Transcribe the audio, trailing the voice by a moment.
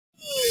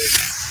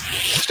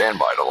Stand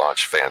by to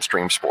launch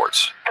FanStream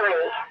Sports. 3,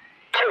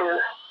 2,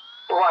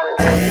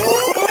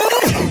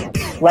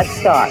 1. Let's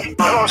start.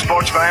 Hello,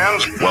 sports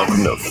fans.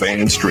 Welcome to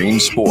FanStream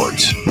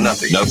Sports.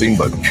 Nothing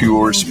but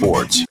pure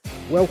sports.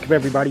 Welcome,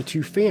 everybody, to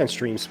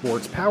FanStream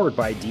Sports, powered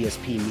by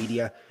DSP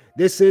Media.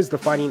 This is the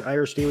Fighting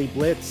Irish Daily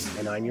Blitz,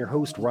 and I'm your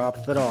host, Rob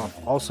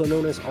Thidoff, also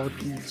known as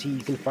RPT.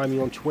 You can find me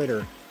on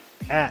Twitter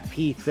at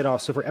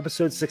PThidoff. So for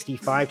episode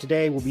 65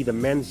 today will be the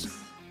men's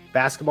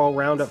basketball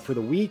roundup for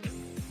the week.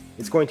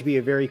 It's going to be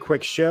a very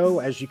quick show.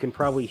 As you can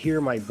probably hear,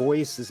 my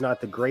voice is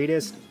not the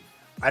greatest.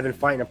 I've been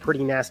fighting a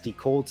pretty nasty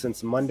cold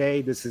since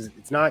Monday.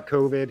 It's not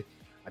COVID.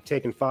 I've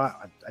taken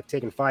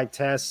five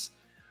tests.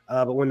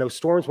 But when those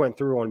storms went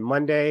through on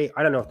Monday,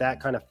 I don't know if that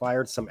kind of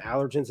fired some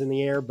allergens in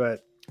the air,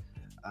 but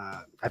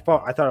I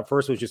thought at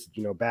first it was just,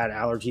 bad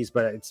allergies,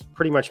 but it's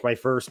pretty much my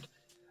first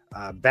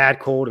bad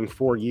cold in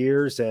 4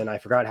 years, and I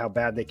forgot how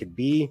bad they could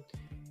be.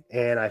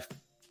 And I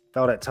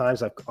felt at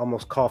times I've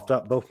almost coughed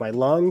up both my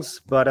lungs,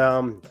 but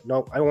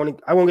no, I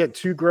won't get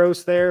too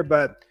gross there,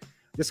 but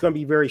this is going to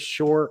be very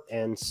short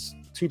and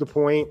to the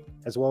point,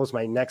 as well as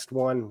my next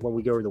one when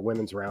we go to the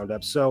women's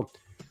roundup. So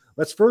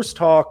let's first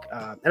talk,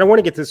 and I want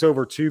to get this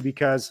over too,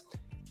 because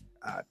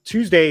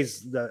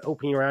Tuesday's the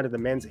opening round of the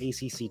men's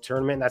ACC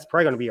tournament. That's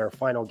probably going to be our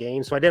final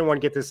game. So I didn't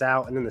want to get this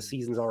out, and then the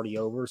season's already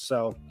over.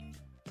 So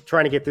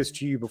trying to get this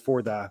to you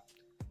before the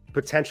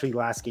potentially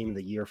last game of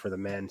the year for the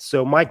men.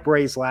 So Mike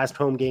Brey's last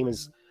home game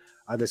is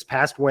this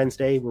past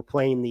Wednesday. We're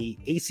playing the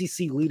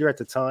ACC leader at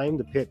the time,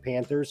 the Pitt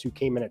Panthers, who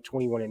came in at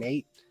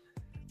 21-8,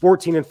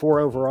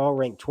 14-4 overall,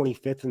 ranked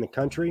 25th in the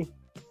country,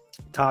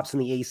 tops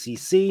in the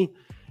ACC.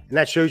 And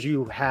that shows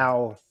you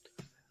how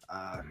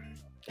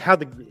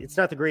it's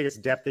not the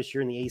greatest depth this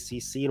year in the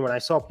ACC. And when I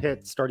saw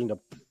Pitt starting to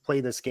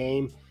play this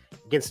game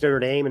against Notre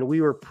Dame, and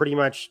we were pretty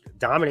much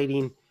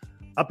dominating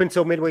up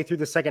until midway through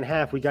the second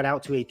half, we got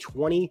out to a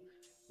 20.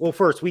 Well,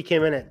 first we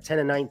came in at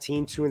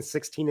 10-19,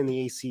 2-16 in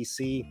the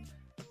ACC.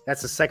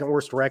 That's the second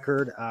worst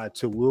record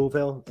to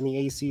Louisville in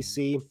the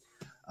ACC.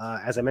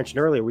 As I mentioned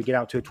earlier, we get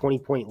out to a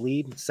 20-point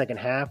lead second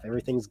half.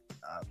 Everything's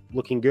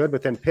looking good,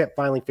 but then Pitt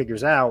finally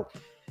figures out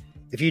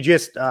if you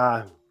just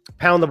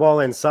pound the ball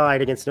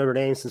inside against Notre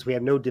Dame, since we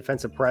have no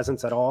defensive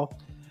presence at all,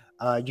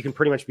 you can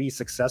pretty much be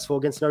successful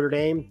against Notre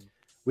Dame.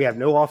 We have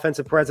no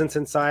offensive presence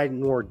inside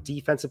nor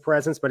defensive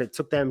presence, but it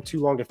took them too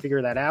long to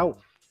figure that out.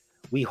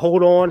 We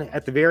hold on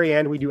at the very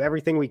end. We do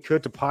everything we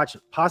could to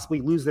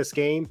possibly lose this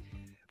game.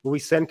 But we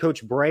send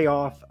Coach Brey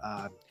off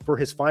for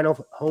his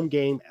final home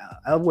game,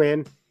 a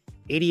win,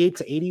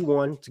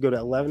 88-81 to go to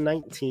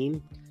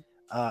 11-19.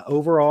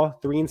 Overall,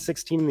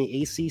 3-16 in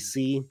the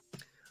ACC.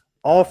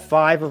 All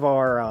five of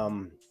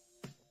our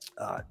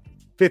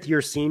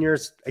fifth-year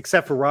seniors,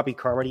 except for Robbie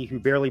Carmody, who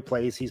barely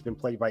plays. He's been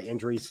plagued by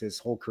injuries his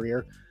whole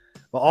career.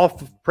 But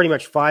pretty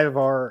much five of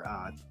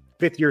our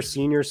fifth-year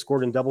seniors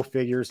scored in double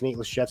figures. Nate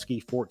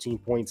Laszewski, 14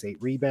 points, 8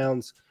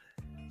 rebounds.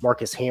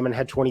 Marcus Hammond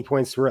had 20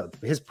 points.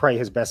 Probably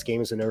his best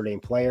game as a Notre Dame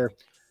player.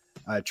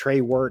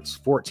 Trey Wirtz,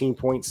 14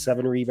 points,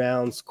 7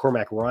 rebounds.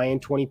 Cormac Ryan,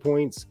 20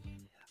 points.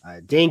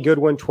 Dane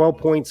Goodwin, 12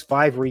 points,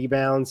 5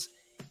 rebounds.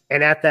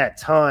 And at that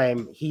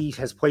time, he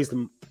has played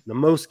the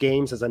most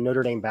games as a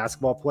Notre Dame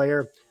basketball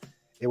player.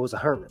 It was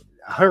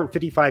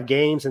 155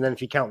 games. And then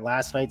if you count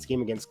last night's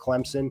game against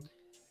Clemson,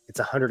 it's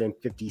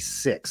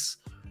 156.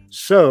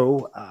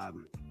 So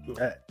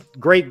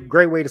great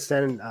way to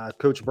send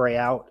Coach Brey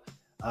out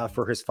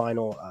for his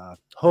final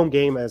home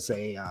game as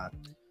a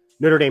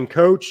Notre Dame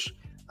coach.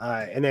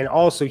 And then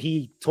also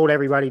he told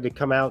everybody to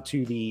come out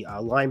to the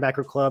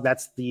Linebacker Club.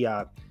 That's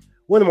the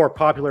one of the more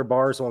popular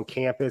bars on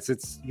campus.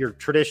 It's your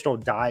traditional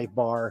dive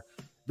bar,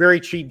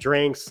 very cheap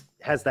drinks,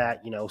 has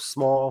that,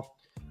 small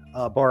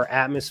bar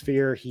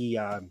atmosphere. He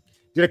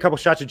did a couple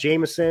shots of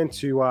Jameson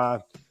to,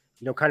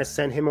 kind of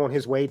send him on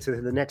his way to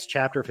the next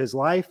chapter of his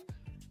life,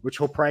 which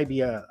he'll probably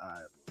be a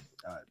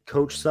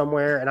coach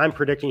somewhere. And I'm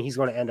predicting he's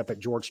going to end up at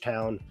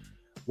Georgetown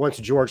once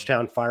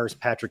Georgetown fires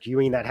Patrick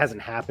Ewing. That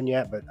hasn't happened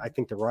yet, but I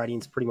think the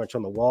writing's pretty much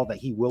on the wall that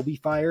he will be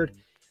fired.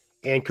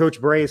 And Coach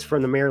Brey is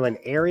from the Maryland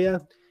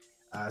area.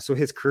 So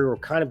his career will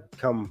kind of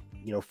come,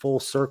 full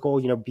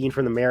circle, being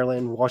from the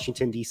Maryland,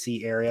 Washington,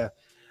 D.C. area.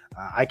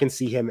 I can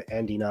see him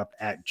ending up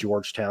at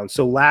Georgetown.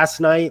 So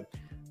last night,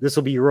 this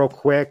will be real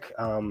quick.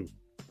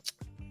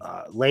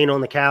 Laying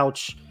on the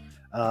couch.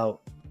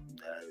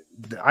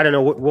 I don't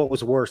know what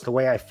was worse, the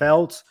way I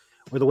felt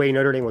or the way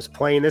Notre Dame was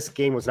playing. This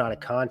game was not a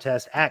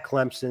contest at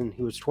Clemson,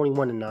 who was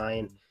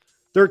 21-9,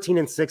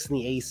 13-6 in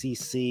the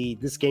ACC.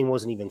 This game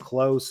wasn't even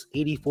close,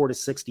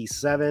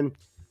 84-67.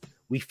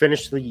 We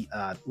finished the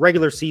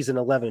regular season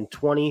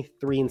 11-20,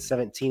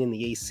 3-17 in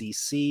the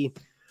ACC.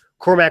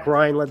 Cormac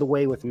Ryan led the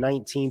way with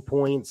 19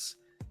 points.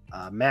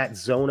 Matt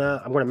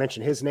Zona, I'm going to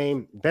mention his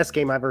name. Best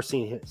game I've ever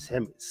seen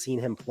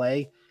him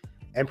play,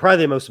 and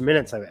probably the most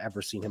minutes I've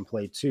ever seen him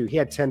play too. He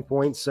had 10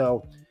 points,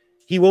 so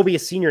he will be a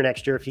senior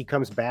next year if he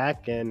comes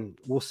back, and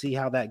we'll see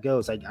how that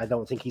goes. I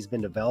don't think he's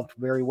been developed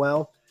very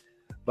well,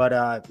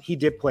 but he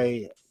did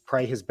play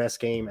probably his best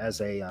game as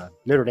a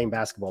Notre Dame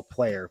basketball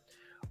player.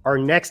 Our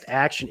next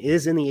action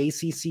is in the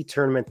ACC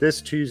tournament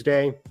this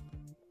Tuesday,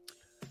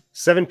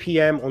 7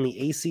 p.m. on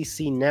the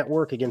ACC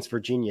network against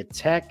Virginia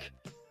Tech.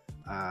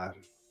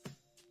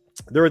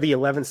 They're the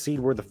 11th seed.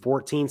 We're the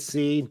 14th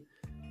seed.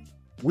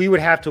 We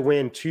would have to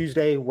win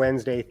Tuesday,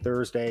 Wednesday,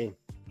 Thursday,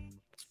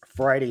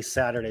 Friday,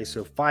 Saturday.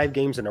 So 5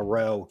 games in a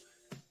row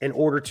in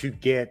order to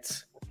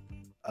get,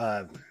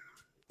 in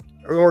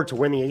order to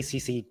win the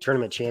ACC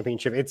tournament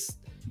championship.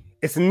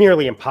 It's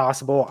nearly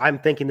impossible. I'm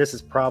thinking this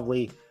is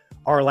probably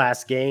our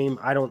last game.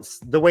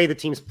 The way the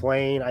team's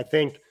playing, I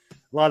think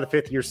a lot of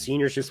the 5th-year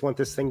seniors just want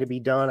this thing to be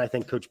done. I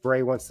think Coach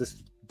Brey wants this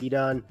to be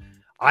done.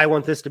 I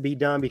want this to be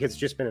done because it's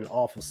just been an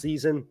awful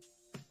season.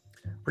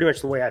 Pretty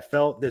much the way I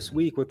felt this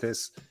week with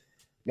this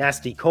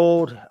nasty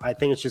cold. I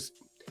think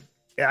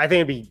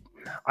it'd be,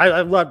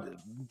 I love,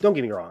 don't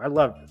get me wrong, I'd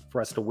love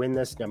for us to win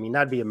this. I mean,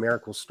 that'd be a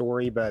miracle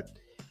story, but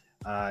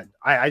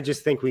I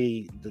just think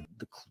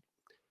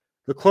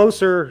the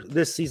closer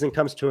this season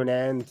comes to an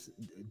end,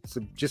 it's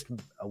just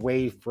a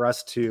way for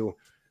us to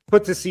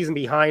put this season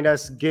behind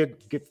us,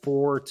 get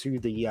forward to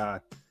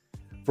the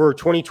for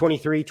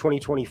 2023,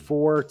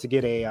 2024 to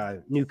get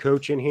a new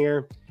coach in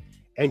here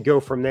and go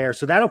from there.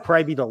 So that'll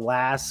probably be the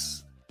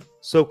last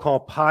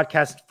so-called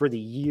podcast for the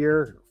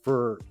year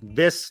for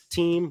this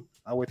team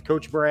with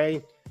Coach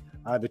Brey,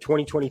 the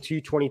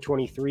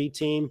 2022-2023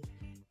 team.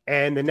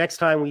 And the next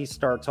time we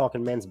start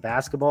talking men's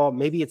basketball,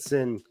 maybe it's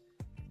in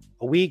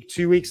a week,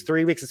 2 weeks,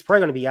 3 weeks. It's probably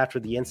going to be after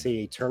the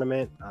NCAA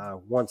tournament.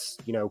 Once,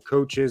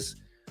 coaches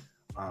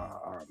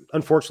are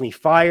unfortunately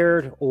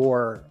fired,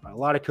 or a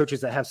lot of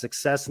coaches that have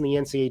success in the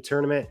NCAA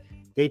tournament,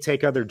 they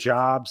take other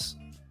jobs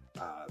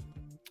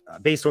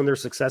based on their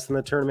success in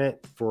the tournament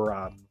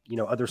for,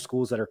 other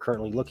schools that are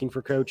currently looking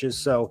for coaches.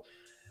 So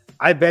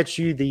I bet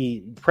you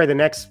probably the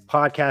next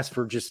podcast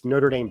for just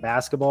Notre Dame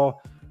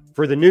basketball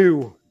for the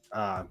new,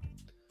 I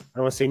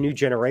don't want to say new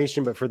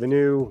generation, but for the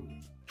new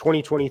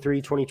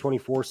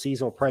 2023-2024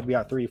 season will probably be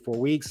about 3 or 4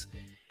 weeks.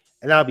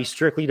 And that'll be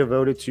strictly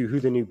devoted to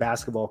who the new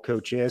basketball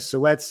coach is. So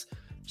let's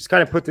just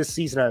kind of put this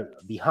season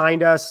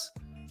behind us,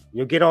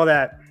 get all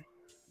that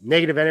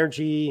negative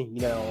energy,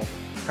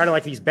 kind of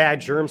like these bad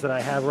germs that I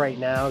have right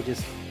now,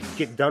 just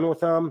get done with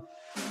them,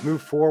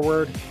 move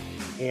forward,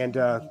 and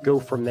go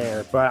from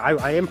there. But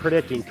I am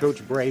predicting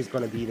Coach Brey is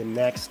going to be the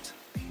next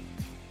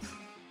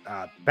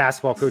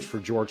basketball coach for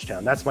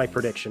Georgetown. That's my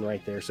prediction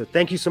right there. So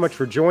thank you so much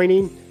for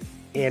joining.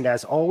 And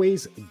as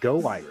always,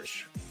 go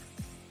Irish.